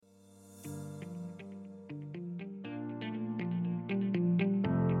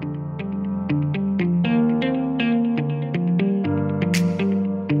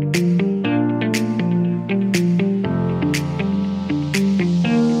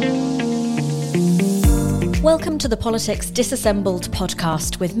Welcome to the Politics Disassembled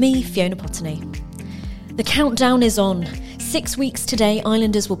podcast with me, Fiona Potney. The countdown is on. 6 weeks today,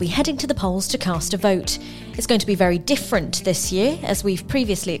 Islanders will be heading to the polls to cast a vote. It's going to be very different this year, as we've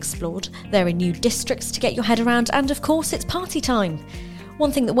previously explored. There are new districts to get your head around, and of course, it's party time.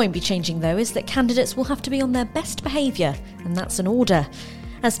 One thing that won't be changing, though, is that candidates will have to be on their best behaviour, and that's an order.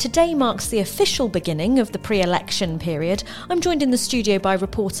 As today marks the official beginning of the pre-election period, I'm joined in the studio by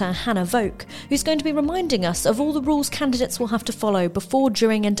reporter Hannah Voke, who's going to be reminding us of all the rules candidates will have to follow before,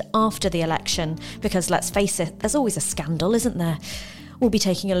 during and after the election. Because let's face it, there's always a scandal, isn't there? We'll be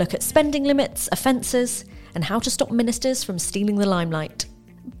taking a look at spending limits, offences, and how to stop ministers from stealing the limelight.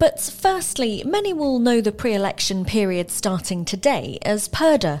 But firstly, many will know the pre-election period starting today as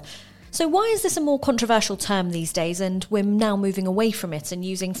Purdah. So why is this a more controversial term these days, and we're now moving away from it and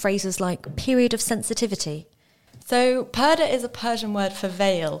using phrases like period of sensitivity? So Purdah is a Persian word for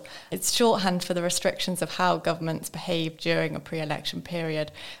veil. It's shorthand for the restrictions of how governments behave during a pre-election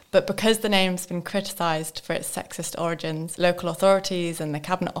period. But because the name's been criticised for its sexist origins, local authorities and the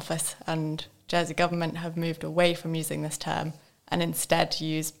Cabinet Office and Jersey government have moved away from using this term and instead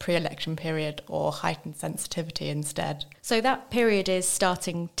use pre-election period or heightened sensitivity instead. So that period is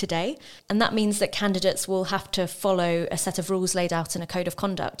starting today, and that means that candidates will have to follow a set of rules laid out in a code of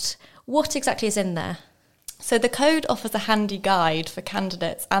conduct. What exactly is in there? So the code offers a handy guide for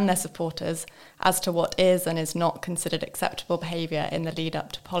candidates and their supporters as to what is and is not considered acceptable behaviour in the lead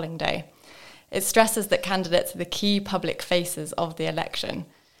up to polling day. It stresses that candidates are the key public faces of the election.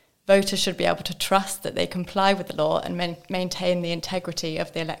 Voters should be able to trust that they comply with the law and maintain the integrity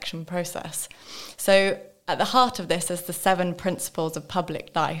of the election process. So at the heart of this is the 7 principles of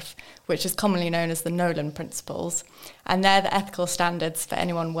public life, which is commonly known as the Nolan Principles, and they're the ethical standards for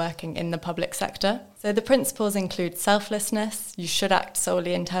anyone working in the public sector. So the principles include selflessness, you should act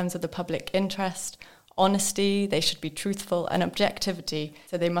solely in terms of the public interest, honesty, they should be truthful, and objectivity,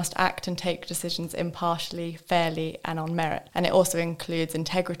 so they must act and take decisions impartially, fairly, and on merit. And it also includes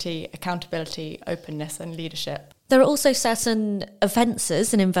integrity, accountability, openness, and leadership. There are also certain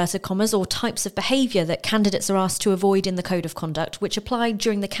offences, in inverted commas, or types of behaviour that candidates are asked to avoid in the Code of Conduct, which apply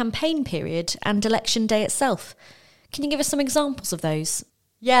during the campaign period and election day itself. Can you give us some examples of those?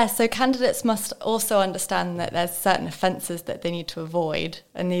 Yeah, so candidates must also understand that there's certain offences that they need to avoid,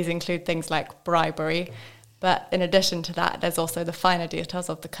 and these include things like bribery. But in addition to that, there's also the finer details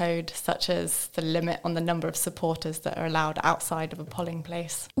of the code, such as the limit on the number of supporters that are allowed outside of a polling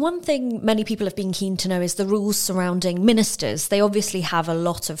place. One thing many people have been keen to know is the rules surrounding ministers. They obviously have a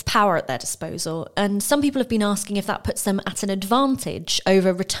lot of power at their disposal, and some people have been asking if that puts them at an advantage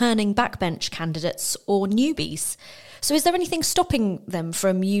over returning backbench candidates or newbies. So is there anything stopping them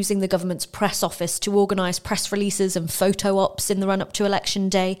from using the government's press office to organise press releases and photo ops in the run-up to election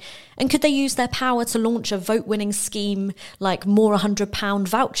day? And could they use their power to launch a vote-winning scheme like more £100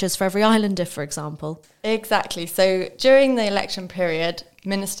 vouchers for every Islander, for example? Exactly. So during the election period,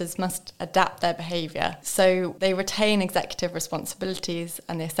 ministers must adapt their behaviour. So they retain executive responsibilities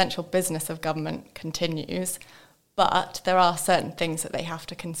and the essential business of government continues. But there are certain things that they have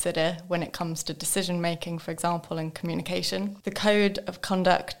to consider when it comes to decision-making, for example, and communication. The Code of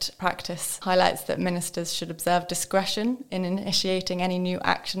Conduct practice highlights that ministers should observe discretion in initiating any new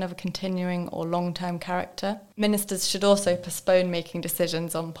action of a continuing or long-term character. Ministers should also postpone making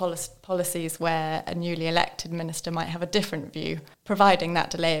decisions on policies where a newly elected minister might have a different view, providing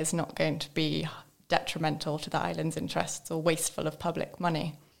that delay is not going to be detrimental to the island's interests or wasteful of public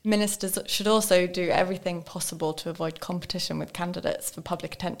money. Ministers should also do everything possible to avoid competition with candidates for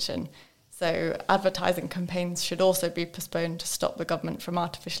public attention. So advertising campaigns should also be postponed to stop the government from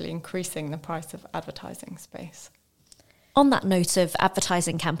artificially increasing the price of advertising space. On that note of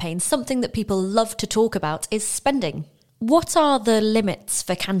advertising campaigns, something that people love to talk about is spending. What are the limits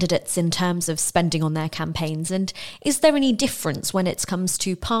for candidates in terms of spending on their campaigns? And is there any difference when it comes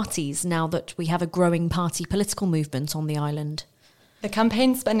to parties now that we have a growing party political movement on the island? The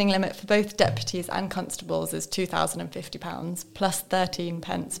campaign spending limit for both deputies and constables is £2,050 plus 13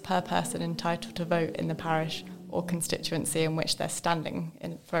 pence per person entitled to vote in the parish or constituency in which they're standing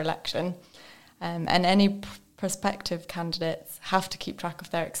for election. And any prospective candidates have to keep track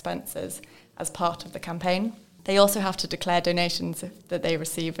of their expenses as part of the campaign. They also have to declare donations that they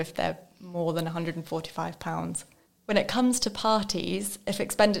receive if they're more than £145. When it comes to parties, if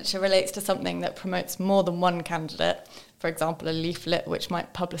expenditure relates to something that promotes more than one candidate, for example, a leaflet which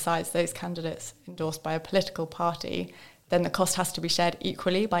might publicise those candidates endorsed by a political party, then the cost has to be shared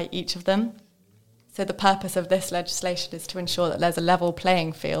equally by each of them. So the purpose of this legislation is to ensure that there's a level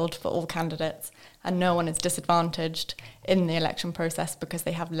playing field for all candidates and no one is disadvantaged in the election process because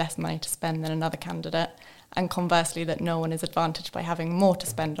they have less money to spend than another candidate. and conversely that no one is advantaged by having more to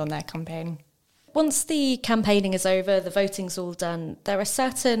spend on their campaign. Once the campaigning is over, the voting's all done, there are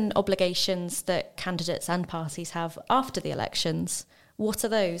certain obligations that candidates and parties have after the elections. What are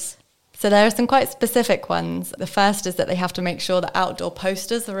those? So there are some quite specific ones. The first is that they have to make sure that outdoor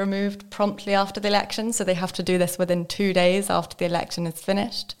posters are removed promptly after the election. So they have to do this within 2 days after the election is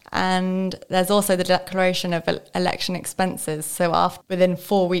finished. And there's also the declaration of election expenses. So within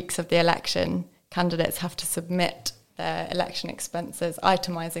 4 weeks of the election, candidates have to submit their election expenses,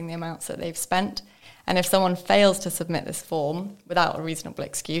 itemising the amounts that they've spent. And if someone fails to submit this form without a reasonable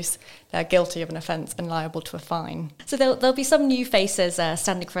excuse, they're guilty of an offence and liable to a fine. So there'll be some new faces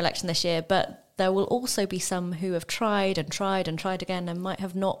standing for election this year, but there will also be some who have tried and tried and tried again and might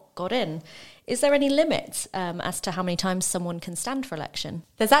have not got in. Is there any limit as to how many times someone can stand for election?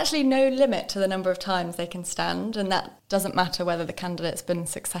 There's actually no limit to the number of times they can stand, and that doesn't matter whether the candidate's been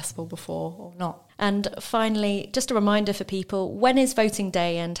successful before or not. And finally, just a reminder for people, when is voting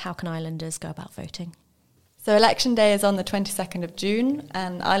day and how can Islanders go about voting? So election day is on the 22nd of June,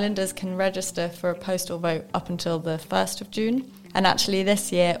 and Islanders can register for a postal vote up until the 1st of June. And actually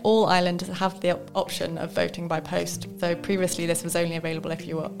this year, all islanders have the option of voting by post. So previously this was only available if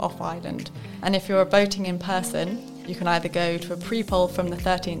you were off island. And if you're voting in person, you can either go to a pre-poll from the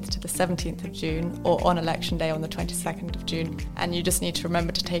 13th to the 17th of June or on election day on the 22nd of June. And you just need to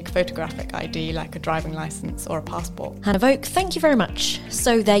remember to take photographic ID like a driving licence or a passport. Hannah Voke, thank you very much.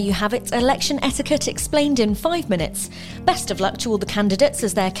 So there you have it, election etiquette explained in 5 minutes. Best of luck to all the candidates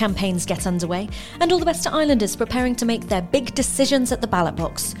as their campaigns get underway, and all the best to Islanders preparing to make their big decisions at the ballot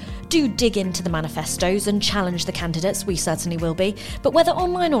box. Do dig into the manifestos and challenge the candidates, we certainly will be, but whether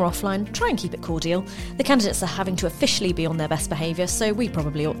online or offline, try and keep it cordial. The candidates are having to officially be on their best behaviour, so we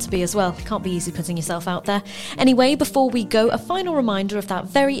probably ought to be as well. Can't be easy putting yourself out there. Anyway, before we go, a final reminder of that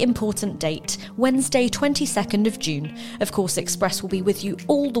very important date, Wednesday 22nd of June. Of course, Express will be with you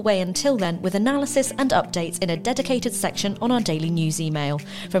all the way until then with analysis and updates in a dedicated section on our daily news email,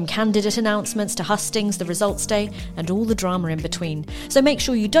 from candidate announcements to hustings, the results day, and all the drama in between. So make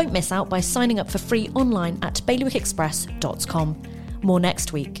sure you don't miss out by signing up for free online at bailiwickexpress.com. More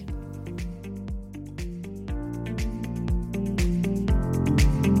next week.